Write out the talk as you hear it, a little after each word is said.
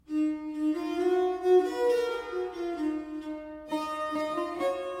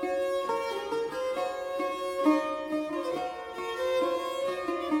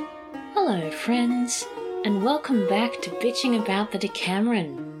friends, and welcome back to Bitching About the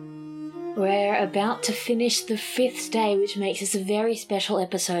Decameron. We're about to finish the 5th day, which makes this a very special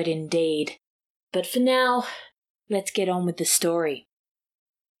episode indeed. But for now, let's get on with the story.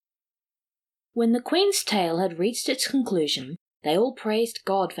 When the Queen's tale had reached its conclusion, they all praised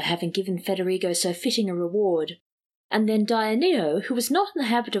God for having given Federigo so fitting a reward, and then Dioneo, who was not in the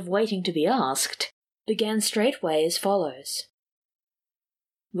habit of waiting to be asked, began straightway as follows.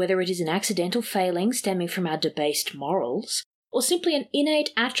 Whether it is an accidental failing stemming from our debased morals, or simply an innate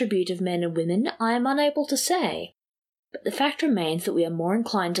attribute of men and women, I am unable to say. But the fact remains that we are more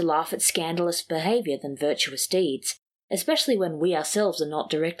inclined to laugh at scandalous behaviour than virtuous deeds, especially when we ourselves are not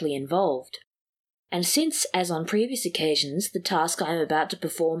directly involved. And since, as on previous occasions, the task I am about to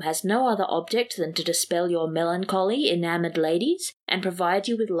perform has no other object than to dispel your melancholy, enamoured ladies, and provide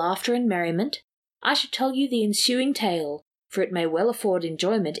you with laughter and merriment, I shall tell you the ensuing tale, for it may well afford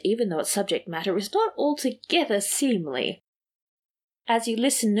enjoyment even though its subject matter is not altogether seemly. As you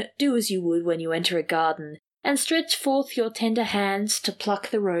listen, do as you would when you enter a garden, and stretch forth your tender hands to pluck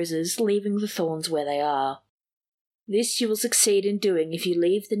the roses, leaving the thorns where they are. This you will succeed in doing if you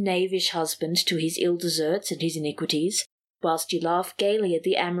leave the knavish husband to his ill deserts and his iniquities, whilst you laugh gaily at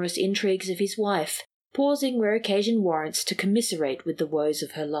the amorous intrigues of his wife, pausing where occasion warrants to commiserate with the woes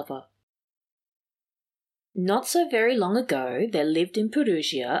of her lover. Not so very long ago there lived in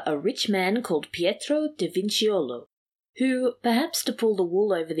Perugia a rich man called Pietro de Vinciolo, who, perhaps to pull the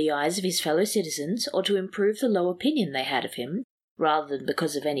wool over the eyes of his fellow citizens, or to improve the low opinion they had of him, rather than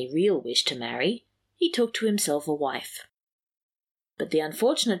because of any real wish to marry, he took to himself a wife. But the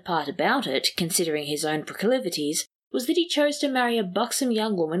unfortunate part about it, considering his own proclivities, was that he chose to marry a buxom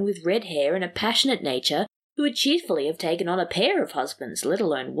young woman with red hair and a passionate nature, who would cheerfully have taken on a pair of husbands, let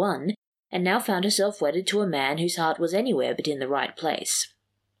alone one, and now found herself wedded to a man whose heart was anywhere but in the right place.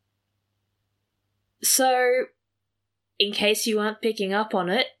 So, in case you aren't picking up on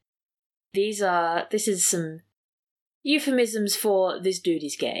it, this is some euphemisms for this dude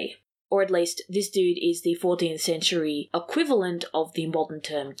is gay. Or at least, this dude is the 14th century equivalent of the modern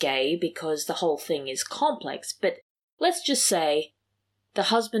term gay, because the whole thing is complex, but let's just say the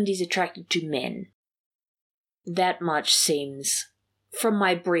husband is attracted to men. That much seems, from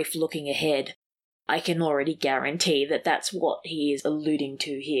my brief looking ahead, I can already guarantee that that's what he is alluding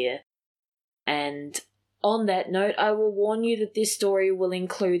to here. And on that note, I will warn you that this story will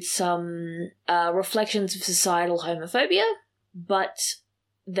include some reflections of societal homophobia, but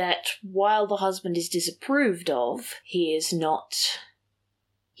that while the husband is disapproved of, he is not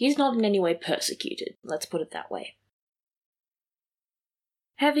in any way persecuted. Let's put it that way.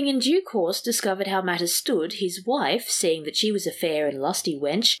 Having in due course discovered how matters stood, his wife, seeing that she was a fair and lusty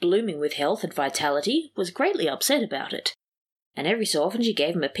wench, blooming with health and vitality, was greatly upset about it, and every so often she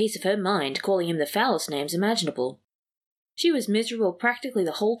gave him a piece of her mind, calling him the foulest names imaginable. She was miserable practically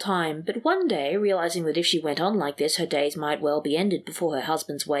the whole time, but one day, realizing that if she went on like this her days might well be ended before her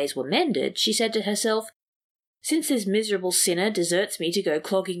husband's ways were mended, she said to herself, "Since this miserable sinner deserts me to go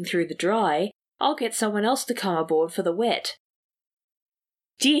clogging through the dry, I'll get someone else to come aboard for the wet."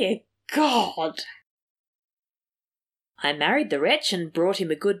 Dear God! I married the wretch and brought him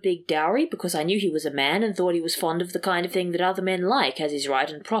a good big dowry because I knew he was a man and thought he was fond of the kind of thing that other men like, as is right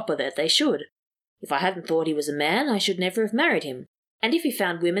and proper that they should. If I hadn't thought he was a man, I should never have married him. And if he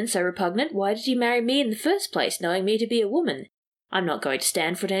found women so repugnant, why did he marry me in the first place, knowing me to be a woman? I'm not going to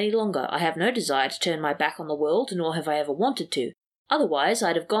stand for it any longer. I have no desire to turn my back on the world, nor have I ever wanted to. Otherwise,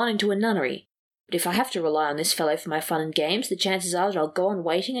 I'd have gone into a nunnery. But if I have to rely on this fellow for my fun and games, the chances are that I'll go on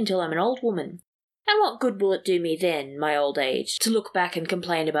waiting until I'm an old woman. And what good will it do me then, my old age, to look back and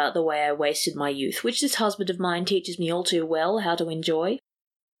complain about the way I wasted my youth, which this husband of mine teaches me all too well how to enjoy?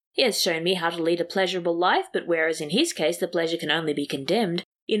 He has shown me how to lead a pleasurable life, but whereas in his case the pleasure can only be condemned,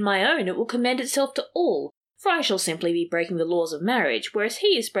 in my own it will commend itself to all, for I shall simply be breaking the laws of marriage, whereas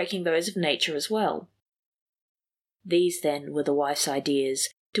he is breaking those of nature as well. These, then, were the wife's ideas,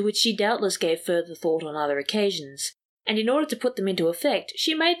 to which she doubtless gave further thought on other occasions, and in order to put them into effect,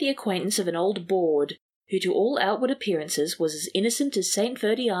 she made the acquaintance of an old bawd, who to all outward appearances was as innocent as Saint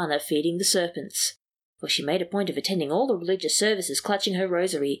Ferdiana feeding the serpents, for she made a point of attending all the religious services clutching her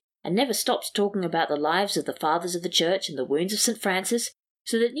rosary, and never stopped talking about the lives of the fathers of the church and the wounds of St. Francis,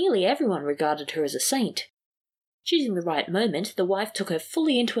 so that nearly everyone regarded her as a saint. Choosing the right moment, the wife took her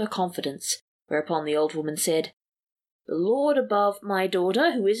fully into her confidence, whereupon the old woman said, "The Lord above, my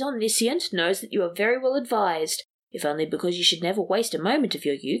daughter, who is omniscient, knows that you are very well advised, if only because you should never waste a moment of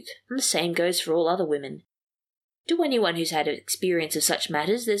your youth, and the same goes for all other women. To anyone who's had experience of such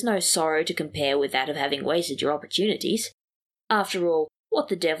matters, there's no sorrow to compare with that of having wasted your opportunities. After all, What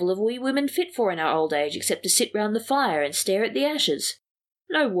the devil are we women fit for in our old age except to sit round the fire and stare at the ashes?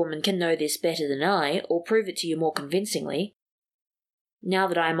 No woman can know this better than I, or prove it to you more convincingly. Now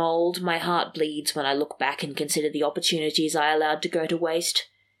that I am old, my heart bleeds when I look back and consider the opportunities I allowed to go to waste.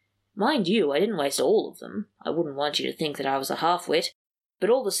 Mind you, I didn't waste all of them. I wouldn't want you to think that I was a half-wit, but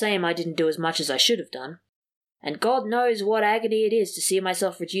all the same I didn't do as much as I should have done. And God knows what agony it is to see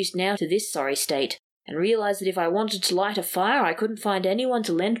myself reduced now to this sorry state, and realise that if I wanted to light a fire I couldn't find anyone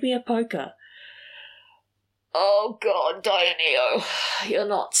to lend me a poker. Oh God, Dioneo, you're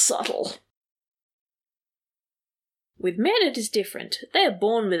not subtle. With men it is different. They are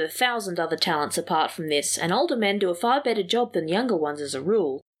born with 1,000 other talents apart from this, and older men do a far better job than younger ones as a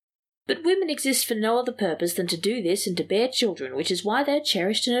rule. But women exist for no other purpose than to do this and to bear children, which is why they are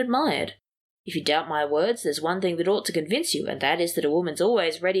cherished and admired. If you doubt my words, there's one thing that ought to convince you, and that is that a woman's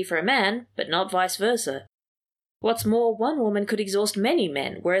always ready for a man, but not vice versa. What's more, one woman could exhaust many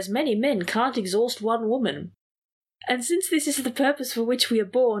men, whereas many men can't exhaust one woman. And since this is the purpose for which we are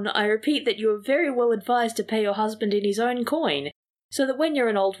born, I repeat that you are very well advised to pay your husband in his own coin, so that when you're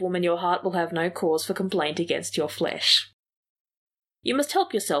an old woman your heart will have no cause for complaint against your flesh. You must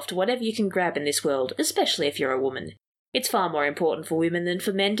help yourself to whatever you can grab in this world, especially if you're a woman. It's far more important for women than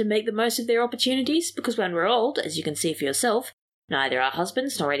for men to make the most of their opportunities, because when we're old, as you can see for yourself, neither our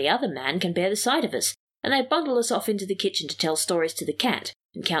husbands nor any other man can bear the sight of us, and they bundle us off into the kitchen to tell stories to the cat,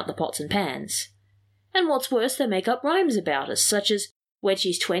 and count the pots and pans. And what's worse, they make up rhymes about us, such as, when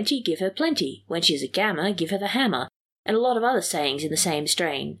she's 20, give her plenty, when she's a gammer, give her the hammer, and a lot of other sayings in the same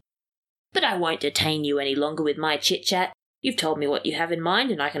strain. But I won't detain you any longer with my chit-chat. You've told me what you have in mind,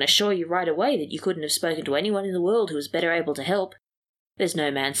 and I can assure you right away that you couldn't have spoken to anyone in the world who was better able to help. There's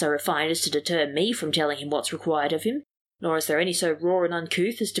no man so refined as to deter me from telling him what's required of him, nor is there any so raw and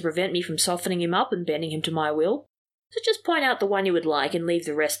uncouth as to prevent me from softening him up and bending him to my will. So just point out the one you would like and leave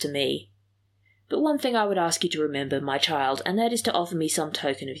the rest to me. But one thing I would ask you to remember, my child, and that is to offer me some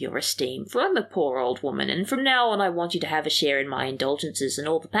token of your esteem, for I'm a poor old woman, and from now on I want you to have a share in my indulgences and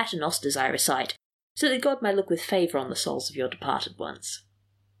all the paternosters I recite, so that God may look with favour on the souls of your departed ones.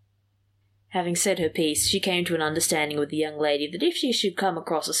 Having said her piece, she came to an understanding with the young lady that if she should come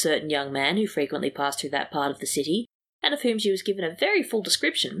across a certain young man who frequently passed through that part of the city, and of whom she was given a very full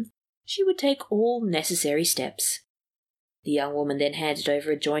description, she would take all necessary steps. The young woman then handed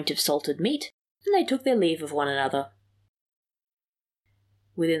over a joint of salted meat, and they took their leave of one another.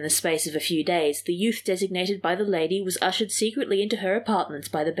 Within the space of a few days, the youth designated by the lady was ushered secretly into her apartments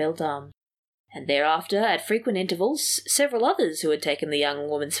by the beldame, and thereafter, at frequent intervals, several others who had taken the young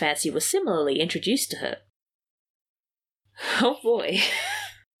woman's fancy were similarly introduced to her. Oh boy!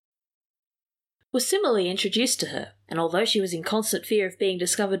 And although she was in constant fear of being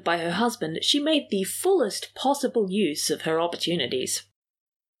discovered by her husband, she made the fullest possible use of her opportunities.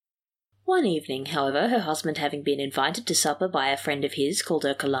 One evening, however, her husband having been invited to supper by a friend of his called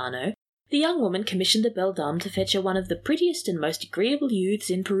Ercolano, the young woman commissioned the beldame to fetch her one of the prettiest and most agreeable youths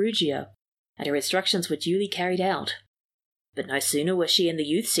in Perugia, and her instructions were duly carried out. But no sooner were she and the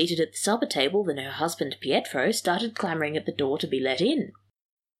youth seated at the supper table than her husband Pietro started clamouring at the door to be let in.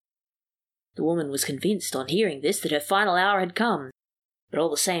 The woman was convinced, on hearing this, that her final hour had come, but all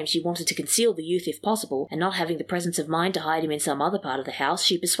the same she wanted to conceal the youth if possible, and not having the presence of mind to hide him in some other part of the house,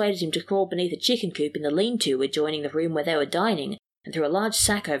 she persuaded him to crawl beneath a chicken coop in the lean-to adjoining the room where they were dining, and threw a large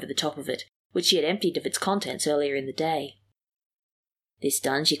sack over the top of it, which she had emptied of its contents earlier in the day. This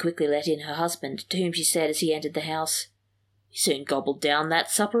done, she quickly let in her husband, to whom she said as he entered the house, "You soon gobbled down that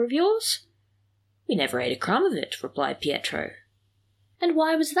supper of yours?" "We never ate a crumb of it," replied Pietro. "And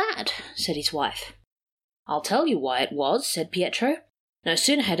why was that?" said his wife. "I'll tell you why it was," said Pietro. "No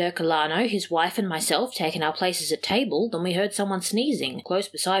sooner had Ercolano, his wife, and myself taken our places at table than we heard someone sneezing, close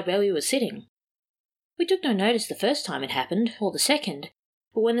beside where we were sitting. We took no notice the first time it happened, or the second,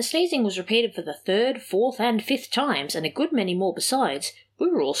 but when the sneezing was repeated for the third, fourth, and fifth times, and a good many more besides, we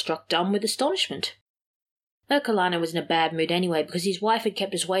were all struck dumb with astonishment. Ercolano was in a bad mood anyway, because his wife had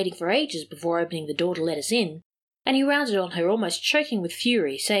kept us waiting for ages before opening the door to let us in, and he rounded on her almost choking with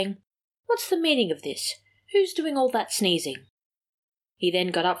fury, saying, 'What's the meaning of this? Who's doing all that sneezing?' He then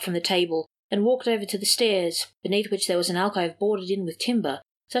got up from the table and walked over to the stairs, beneath which there was an alcove boarded in with timber,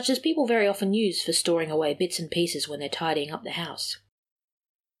 such as people very often use for storing away bits and pieces when they're tidying up the house.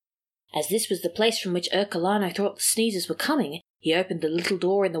 As this was the place from which Ercolano thought the sneezes were coming, he opened the little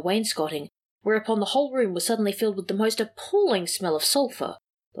door in the wainscoting, whereupon the whole room was suddenly filled with the most appalling smell of sulphur.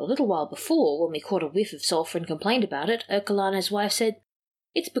 Though a little while before, when we caught a whiff of sulphur and complained about it, Ercolano's wife said,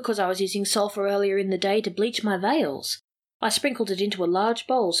 'It's because I was using sulphur earlier in the day to bleach my veils. I sprinkled it into a large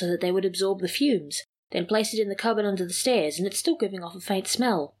bowl so that they would absorb the fumes, then placed it in the cupboard under the stairs, and it's still giving off a faint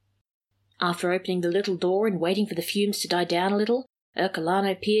smell. After opening the little door and waiting for the fumes to die down a little,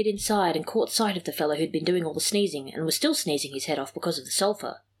 Ercolano peered inside and caught sight of the fellow who'd been doing all the sneezing and was still sneezing his head off because of the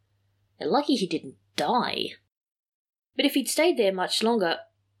sulphur. They're lucky he didn't die. But if he'd stayed there much longer...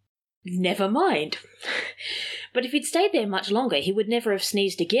 Never mind. But if he'd stayed there much longer, he would never have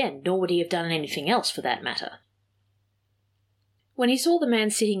sneezed again, nor would he have done anything else for that matter. When he saw the man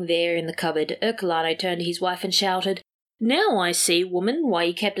sitting there in the cupboard, Ercolano turned to his wife and shouted, "Now I see, woman, why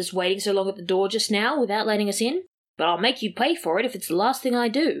you kept us waiting so long at the door just now without letting us in, but I'll make you pay for it if it's the last thing I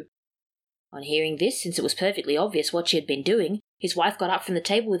do." On hearing this, since it was perfectly obvious what she had been doing, his wife got up from the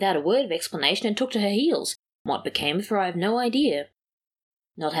table without a word of explanation and took to her heels. What became of her I have no idea.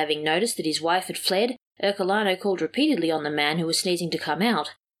 Not having noticed that his wife had fled, Ercolano called repeatedly on the man who was sneezing to come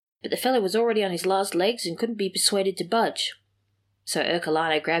out, but the fellow was already on his last legs and couldn't be persuaded to budge. So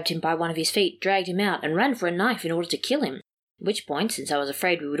Ercolano grabbed him by one of his feet, dragged him out, and ran for a knife in order to kill him, at which point, since I was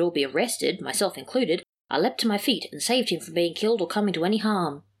afraid we would all be arrested, myself included, I leapt to my feet and saved him from being killed or coming to any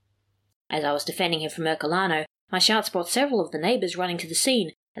harm. As I was defending him from Ercolano, my shouts brought several of the neighbours running to the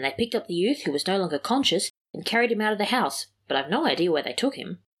scene, and they picked up the youth, who was no longer conscious, and carried him out of the house, but I've no idea where they took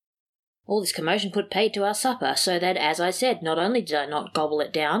him. All this commotion put paid to our supper, so that, as I said, not only did I not gobble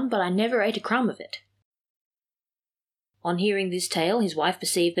it down, but I never ate a crumb of it. On hearing this tale, his wife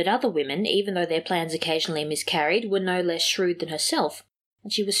perceived that other women, even though their plans occasionally miscarried, were no less shrewd than herself,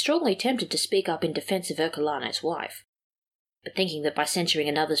 and she was strongly tempted to speak up in defence of Ercolano's wife. But thinking that by censuring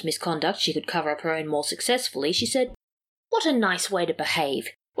another's misconduct she could cover up her own more successfully, she said, "What a nice way to behave!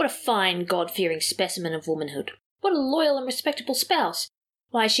 What a fine, God-fearing specimen of womanhood! What a loyal and respectable spouse!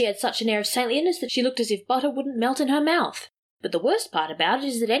 Why, she had such an air of saintliness that she looked as if butter wouldn't melt in her mouth. But the worst part about it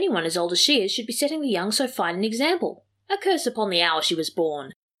is that anyone as old as she is should be setting the young so fine an example. A curse upon the hour she was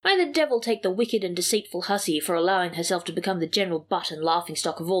born! May the devil take the wicked and deceitful hussy for allowing herself to become the general butt and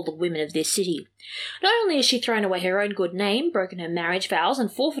laughing-stock of all the women of this city. Not only has she thrown away her own good name, broken her marriage vows,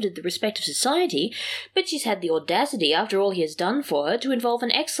 and forfeited the respect of society, but she's had the audacity, after all he has done for her, to involve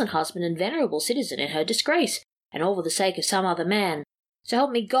an excellent husband and venerable citizen in her disgrace, and all for the sake of some other man. So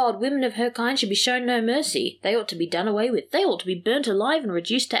help me God, women of her kind should be shown no mercy. They ought to be done away with. They ought to be burnt alive and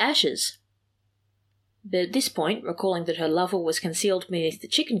reduced to ashes." But at this point, recalling that her lover was concealed beneath the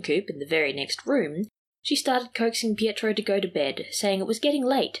chicken coop in the very next room, she started coaxing Pietro to go to bed, saying it was getting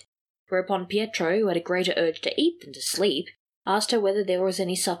late, whereupon Pietro, who had a greater urge to eat than to sleep, asked her whether there was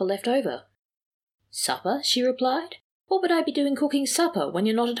any supper left over. "Supper?" she replied. "What would I be doing cooking supper when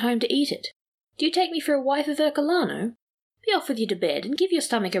you're not at home to eat it? Do you take me for a wife of Ercolano? Be off with you to bed, and give your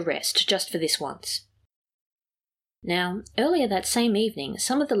stomach a rest, just for this once." Now, earlier that same evening,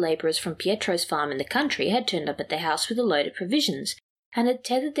 some of the labourers from Pietro's farm in the country had turned up at their house with a load of provisions, and had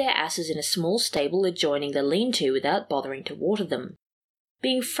tethered their asses in a small stable adjoining the lean-to without bothering to water them.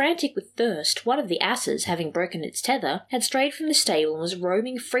 Being frantic with thirst, one of the asses, having broken its tether, had strayed from the stable and was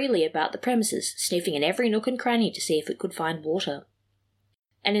roaming freely about the premises, sniffing in every nook and cranny to see if it could find water.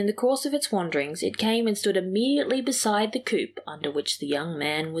 And in the course of its wanderings it came and stood immediately beside the coop under which the young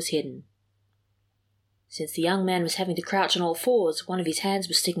man was hidden. Since the young man was having to crouch on all fours, one of his hands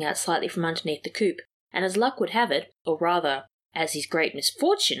was sticking out slightly from underneath the coop, and as luck would have it, or rather, as his great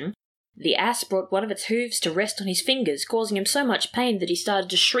misfortune, the ass brought one of its hooves to rest on his fingers, causing him so much pain that he started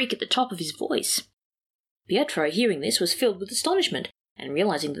to shriek at the top of his voice. Pietro, hearing this, was filled with astonishment, and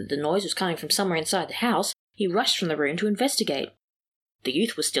realizing that the noise was coming from somewhere inside the house, he rushed from the room to investigate. The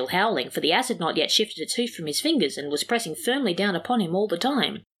youth was still howling, for the ass had not yet shifted its hoof from his fingers, and was pressing firmly down upon him all the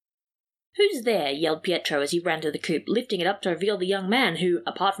time. "Who's there?" yelled Pietro as he ran to the coop, lifting it up to reveal the young man who,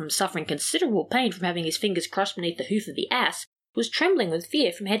 apart from suffering considerable pain from having his fingers crushed beneath the hoof of the ass, was trembling with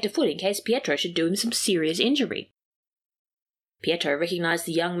fear from head to foot in case Pietro should do him some serious injury. Pietro recognized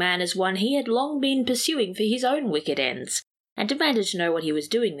the young man as one he had long been pursuing for his own wicked ends, and demanded to know what he was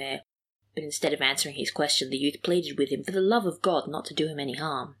doing there, but instead of answering his question the youth pleaded with him for the love of God not to do him any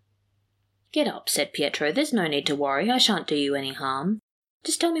harm. "Get up," said Pietro. "There's no need to worry. I shan't do you any harm.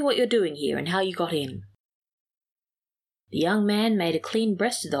 Just tell me what you're doing here and how you got in." The young man made a clean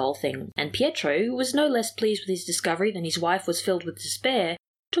breast of the whole thing, and Pietro, who was no less pleased with his discovery than his wife was filled with despair,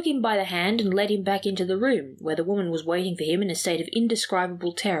 took him by the hand and led him back into the room, where the woman was waiting for him in a state of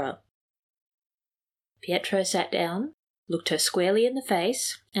indescribable terror. Pietro sat down, looked her squarely in the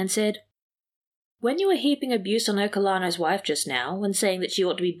face, and said, "When you were heaping abuse on Ercolano's wife just now, and saying that she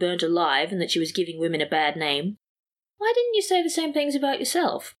ought to be burnt alive and that she was giving women a bad name, why didn't you say the same things about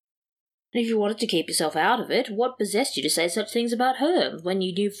yourself? And if you wanted to keep yourself out of it, what possessed you to say such things about her, when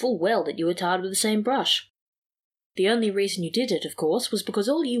you knew full well that you were tarred with the same brush? The only reason you did it, of course, was because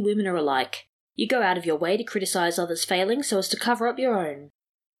all you women are alike. You go out of your way to criticise others' failings so as to cover up your own.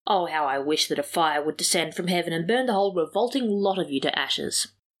 Oh, how I wish that a fire would descend from heaven and burn the whole revolting lot of you to ashes."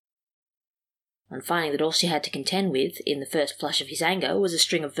 On finding that all she had to contend with, in the first flush of his anger, was a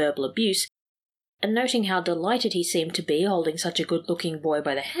string of verbal abuse, and noting how delighted he seemed to be holding such a good-looking boy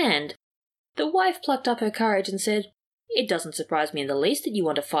by the hand, the wife plucked up her courage and said, "It doesn't surprise me in the least that you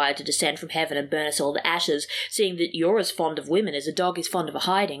want a fire to descend from heaven and burn us all to ashes, seeing that you're as fond of women as a dog is fond of a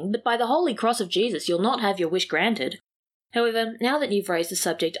hiding, but by the holy cross of Jesus you'll not have your wish granted. However, now that you've raised the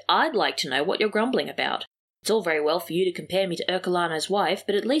subject, I'd like to know what you're grumbling about. It's all very well for you to compare me to Ercolano's wife,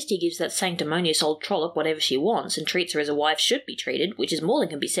 but at least he gives that sanctimonious old trollop whatever she wants, and treats her as a wife should be treated, which is more than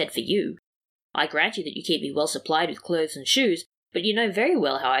can be said for you. I grant you that you keep me well supplied with clothes and shoes, but you know very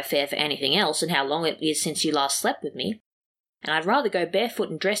well how I fare for anything else, and how long it is since you last slept with me. And I'd rather go barefoot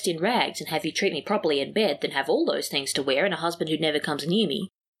and dressed in rags and have you treat me properly in bed than have all those things to wear and a husband who never comes near me.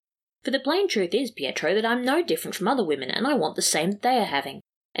 For the plain truth is, Pietro, that I'm no different from other women, and I want the same that they are having.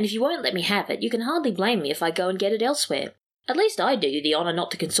 And if you won't let me have it, you can hardly blame me if I go and get it elsewhere. At least I do you the honour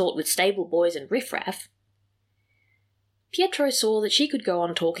not to consort with stable boys and riffraff." Pietro saw that she could go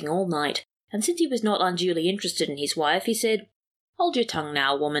on talking all night, and since he was not unduly interested in his wife, he said, "Hold your tongue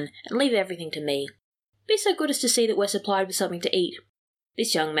now, woman, and leave everything to me. Be so good as to see that we're supplied with something to eat.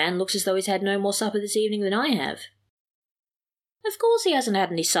 This young man looks as though he's had no more supper this evening than I have." "Of course he hasn't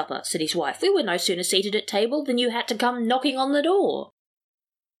had any supper," said his wife. "We were no sooner seated at table than you had to come knocking on the door."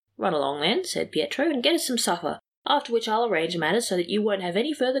 "Run along then," said Pietro, "and get us some supper, after which I'll arrange matters so that you won't have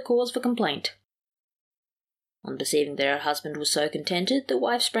any further cause for complaint." On perceiving that her husband was so contented, the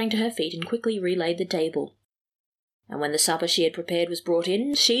wife sprang to her feet and quickly relaid the table. And when the supper she had prepared was brought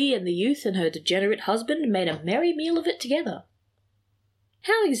in, she and the youth and her degenerate husband made a merry meal of it together.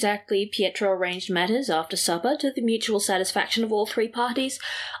 How exactly Pietro arranged matters after supper to the mutual satisfaction of all three parties,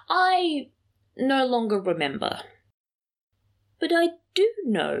 I no longer remember. But I do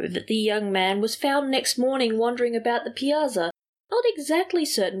know that the young man was found next morning wandering about the piazza, not exactly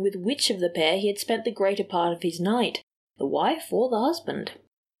certain with which of the pair he had spent the greater part of his night, the wife or the husband.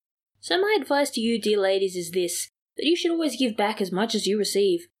 So my advice to you, dear ladies, is this, that you should always give back as much as you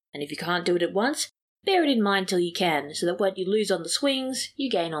receive, and if you can't do it at once, bear it in mind till you can, so that what you lose on the swings, you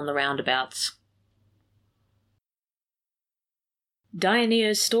gain on the roundabouts.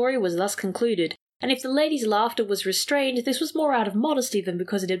 Dioneo's story was thus concluded, and if the ladies' laughter was restrained, this was more out of modesty than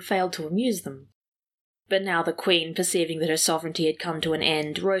because it had failed to amuse them. But now the queen, perceiving that her sovereignty had come to an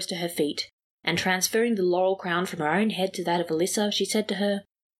end, rose to her feet, and transferring the laurel crown from her own head to that of Alyssa, she said to her,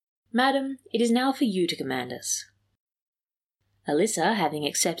 "Madam, it is now for you to command us." Alyssa, having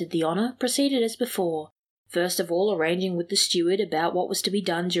accepted the honour, proceeded as before, first of all arranging with the steward about what was to be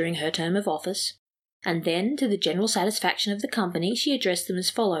done during her term of office, and then, to the general satisfaction of the company, she addressed them as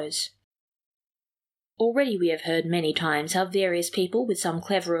follows. Already we have heard many times how various people, with some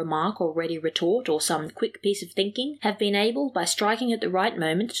clever remark or ready retort or some quick piece of thinking, have been able, by striking at the right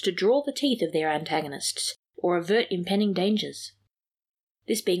moment, to draw the teeth of their antagonists, or avert impending dangers.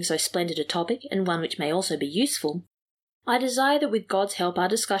 This being so splendid a topic, and one which may also be useful, I desire that with God's help our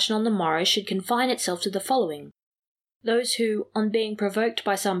discussion on the morrow should confine itself to the following. Those who, on being provoked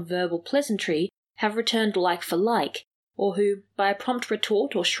by some verbal pleasantry, have returned like for like, or who, by a prompt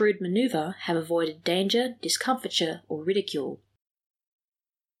retort or shrewd manoeuvre, have avoided danger, discomfiture, or ridicule.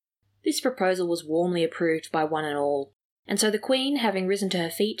 This proposal was warmly approved by one and all, and so the Queen, having risen to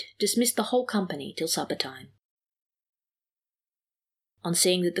her feet, dismissed the whole company till supper-time. On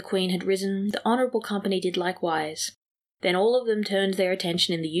seeing that the Queen had risen, the honourable company did likewise. Then all of them turned their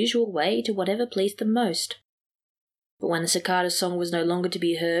attention in the usual way to whatever pleased them most. But when the cicada's song was no longer to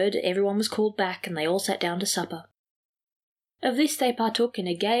be heard, everyone was called back, and they all sat down to supper. Of this they partook in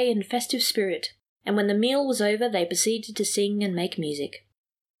a gay and festive spirit, and when the meal was over they proceeded to sing and make music.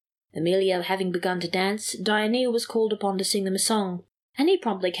 Emilia having begun to dance, Dioneo was called upon to sing them a song, and he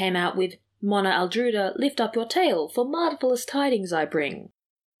promptly came out with, "Monna Aldruda, lift up your tail, for marvellous tidings I bring."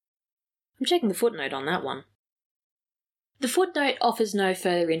 I'm checking the footnote on that one. The footnote offers no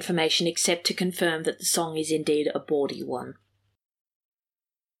further information except to confirm that the song is indeed a bawdy one.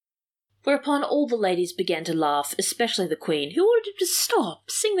 Whereupon all the ladies began to laugh, especially the Queen, who ordered him to stop,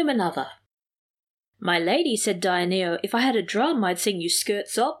 sing them another. "My lady," said Dioneo, "if I had a drum I'd sing you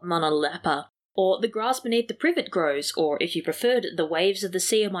Skirts Up, Monna Lappa, or The Grass Beneath the Privet Grows, or, if you preferred, The Waves of the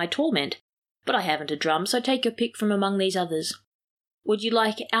Sea Are My Torment. But I haven't a drum, so take your pick from among these others. Would you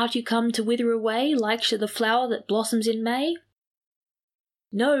like Out You Come to Wither Away, like the flower that blossoms in May?"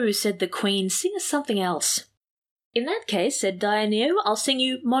 "No," said the Queen, "sing us something else." "In that case," said Dioneo, "I'll sing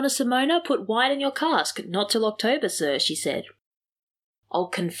you Monna Simona, Put Wine in Your Cask, not till October, sir," she said. "Oh,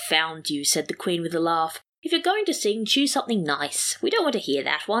 confound you," said the Queen with a laugh. "If you're going to sing, choose something nice. We don't want to hear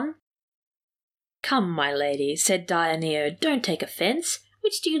that one." "Come, my lady," said Dionaea, "don't take offence.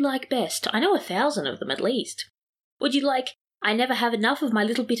 Which do you like best? I know 1,000 of them at least. Would you like 'I never have enough of my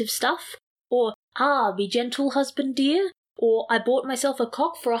little bit of stuff'? Or 'Ah, be gentle, husband dear'? Or 'I bought myself a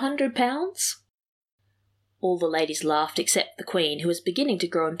cock for £100'? All the ladies laughed except the Queen, who was beginning to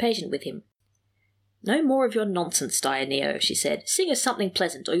grow impatient with him. "No more of your nonsense, Dionaea," she said. "Sing us something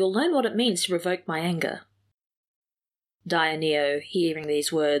pleasant, or you'll learn what it means to provoke my anger." Dionaea, hearing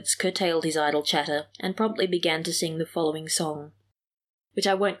these words, curtailed his idle chatter, and promptly began to sing the following song, which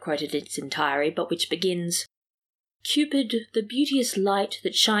I won't quote in its entirety, but which begins, "Cupid, the beauteous light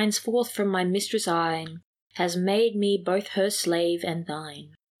that shines forth from my mistress' eyne, has made me both her slave and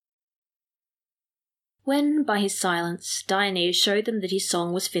thine." When, by his silence, Dionaea showed them that his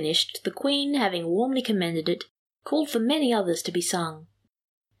song was finished, the Queen, having warmly commended it, called for many others to be sung.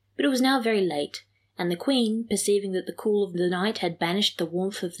 But it was now very late, and the Queen, perceiving that the cool of the night had banished the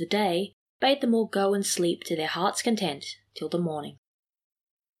warmth of the day, bade them all go and sleep to their heart's content till the morning.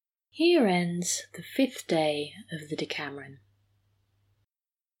 Here ends the 5th day of the Decameron.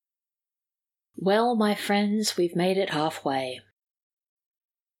 Well, my friends, we've made it halfway.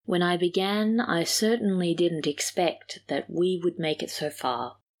 When I began, I certainly didn't expect that we would make it so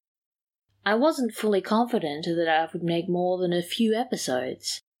far. I wasn't fully confident that I would make more than a few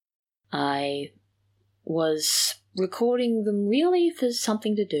episodes. I was recording them really for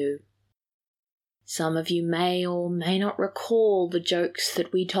something to do. Some of you may or may not recall the jokes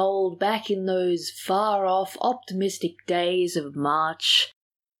that we told back in those far-off, optimistic days of March,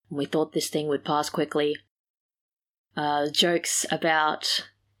 when we thought this thing would pass quickly. Jokes about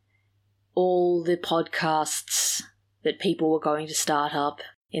all the podcasts that people were going to start up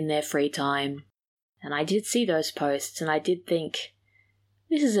in their free time. And I did see those posts, and I did think,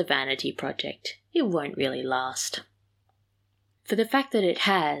 this is a vanity project. It won't really last. For the fact that it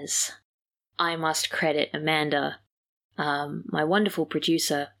has, I must credit Amanda, my wonderful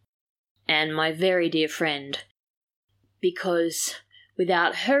producer, and my very dear friend, because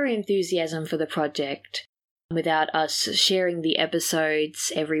without her enthusiasm for the project, without us sharing the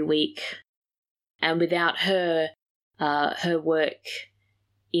episodes every week, and without her work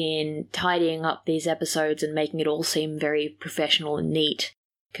in tidying up these episodes and making it all seem very professional and neat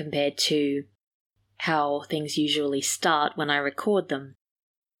compared to how things usually start when I record them,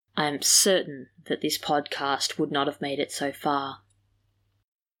 I'm certain that this podcast would not have made it so far.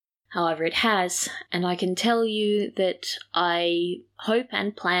 However, it has, and I can tell you that I hope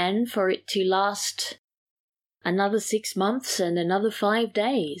and plan for it to last another 6 months and another 5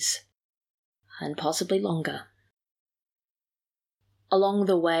 days, and possibly longer. Along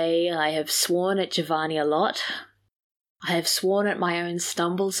the way, I have sworn at Giovanni a lot. I have sworn at my own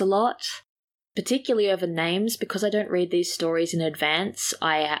stumbles a lot, particularly over names, because I don't read these stories in advance.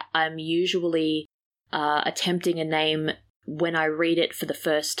 I'm usually attempting a name when I read it for the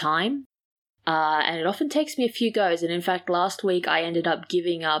first time, and it often takes me a few goes, and in fact last week I ended up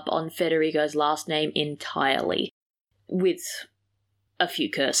giving up on Federico's last name entirely, with a few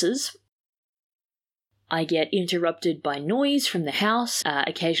curses. I get interrupted by noise from the house,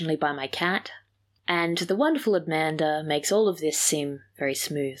 occasionally by my cat, and the wonderful Amanda makes all of this seem very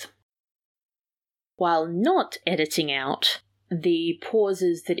smooth, while not editing out the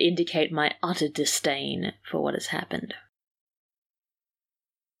pauses that indicate my utter disdain for what has happened.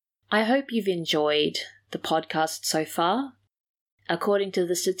 I hope you've enjoyed the podcast so far. According to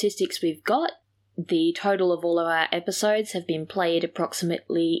the statistics we've got, the total of all of our episodes have been played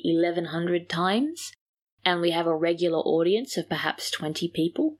approximately 1,100 times, and we have a regular audience of perhaps 20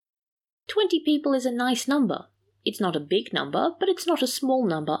 people. 20 people is a nice number. It's not a big number, but it's not a small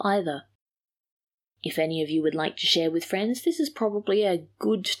number either. If any of you would like to share with friends, this is probably a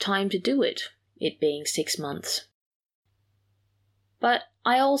good time to do it, it being 6 months. But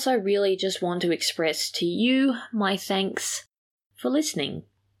I also really just want to express to you my thanks for listening.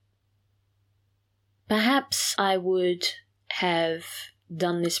 Perhaps I would have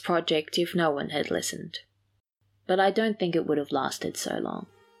done this project if no one had listened, but I don't think it would have lasted so long.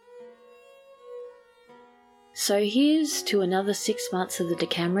 So here's to another 6 months of the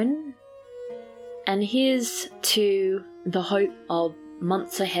Decameron, and here's to the hope of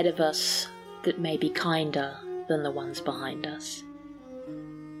months ahead of us that may be kinder than the ones behind us.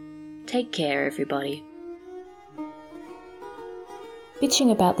 Take care, everybody.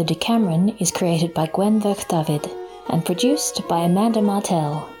 Bitching About the Decameron is created by Gwen Verk-David and produced by Amanda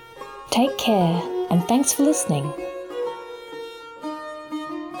Martell. Take care, and thanks for listening.